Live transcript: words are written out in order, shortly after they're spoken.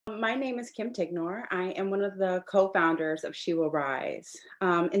My name is Kim Tignor. I am one of the co-founders of She Will Rise.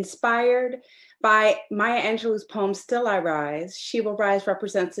 Inspired by Maya Angelou's poem Still I Rise, She Will Rise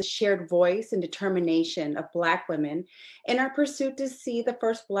represents the shared voice and determination of Black women in our pursuit to see the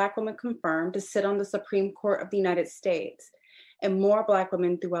first Black woman confirmed to sit on the Supreme Court of the United States, and more Black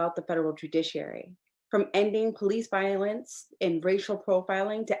women throughout the federal judiciary. From ending police violence and racial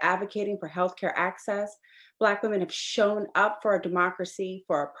profiling to advocating for healthcare access, Black women have shown up for our democracy,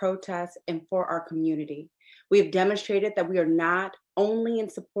 for our protests, and for our community. We have demonstrated that we are not only in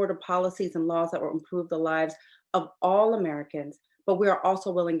support of policies and laws that will improve the lives of all Americans, but we are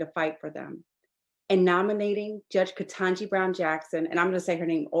also willing to fight for them. In nominating Judge Ketanji Brown Jackson, and I'm going to say her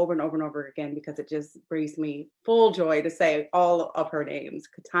name over and over and over again because it just brings me full joy to say all of her names,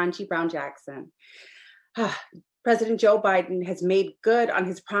 Ketanji Brown Jackson. President Joe Biden has made good on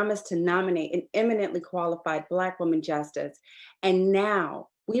his promise to nominate an eminently qualified Black woman justice. And now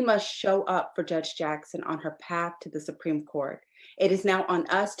we must show up for Judge Jackson on her path to the Supreme Court. It is now on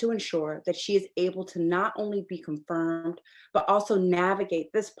us to ensure that she is able to not only be confirmed, but also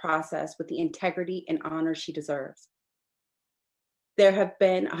navigate this process with the integrity and honor she deserves. There have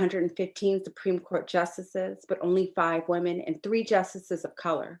been 115 Supreme Court justices, but only 5 women and 3 justices of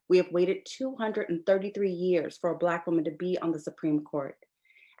color. We have waited 233 years for a Black woman to be on the Supreme Court.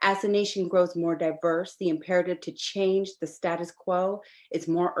 As the nation grows more diverse, the imperative to change the status quo is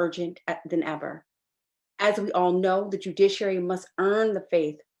more urgent than ever. As we all know, the judiciary must earn the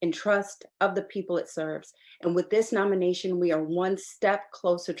faith and trust of the people it serves. And with this nomination, we are one step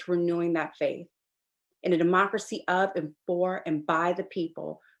closer to renewing that faith. In a democracy of and for and by the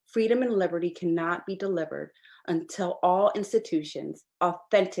people, freedom and liberty cannot be delivered until all institutions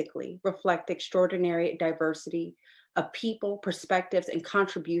authentically reflect the extraordinary diversity of people, perspectives, and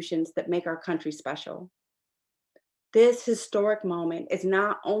contributions that make our country special. This historic moment is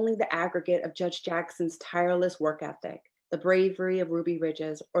not only the aggregate of Judge Jackson's tireless work ethic, the bravery of Ruby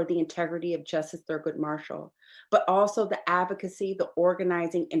Ridges, or the integrity of Justice Thurgood Marshall, but also the advocacy, the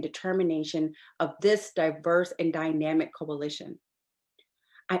organizing, and determination of this diverse and dynamic coalition.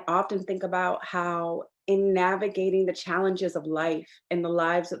 I often think about how, in navigating the challenges of life and the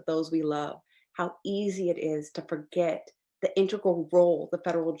lives of those we love, how easy it is to forget the integral role of the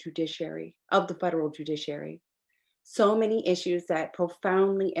federal judiciary. So many issues that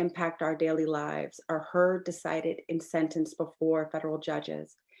profoundly impact our daily lives are heard, decided, and sentenced before federal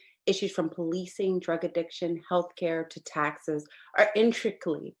judges. Issues from policing, drug addiction, healthcare, to taxes are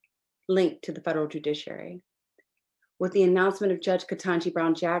intricately linked to the federal judiciary. With the announcement of Judge Ketanji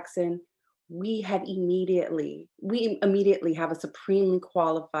Brown Jackson, we immediately have a supremely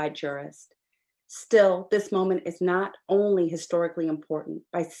qualified jurist. Still, this moment is not only historically important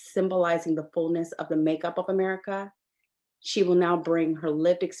by symbolizing the fullness of the makeup of America. She will now bring her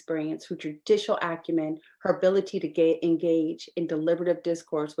lived experience, her judicial acumen, her ability to engage in deliberative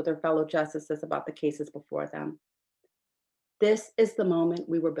discourse with her fellow justices about the cases before them. This is the moment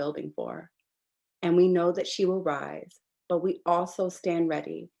we were building for, and we know that she will rise, but we also stand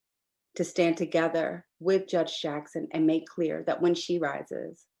ready to stand together with Judge Jackson and make clear that when she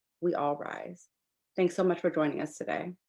rises, we all rise. Thanks so much for joining us today.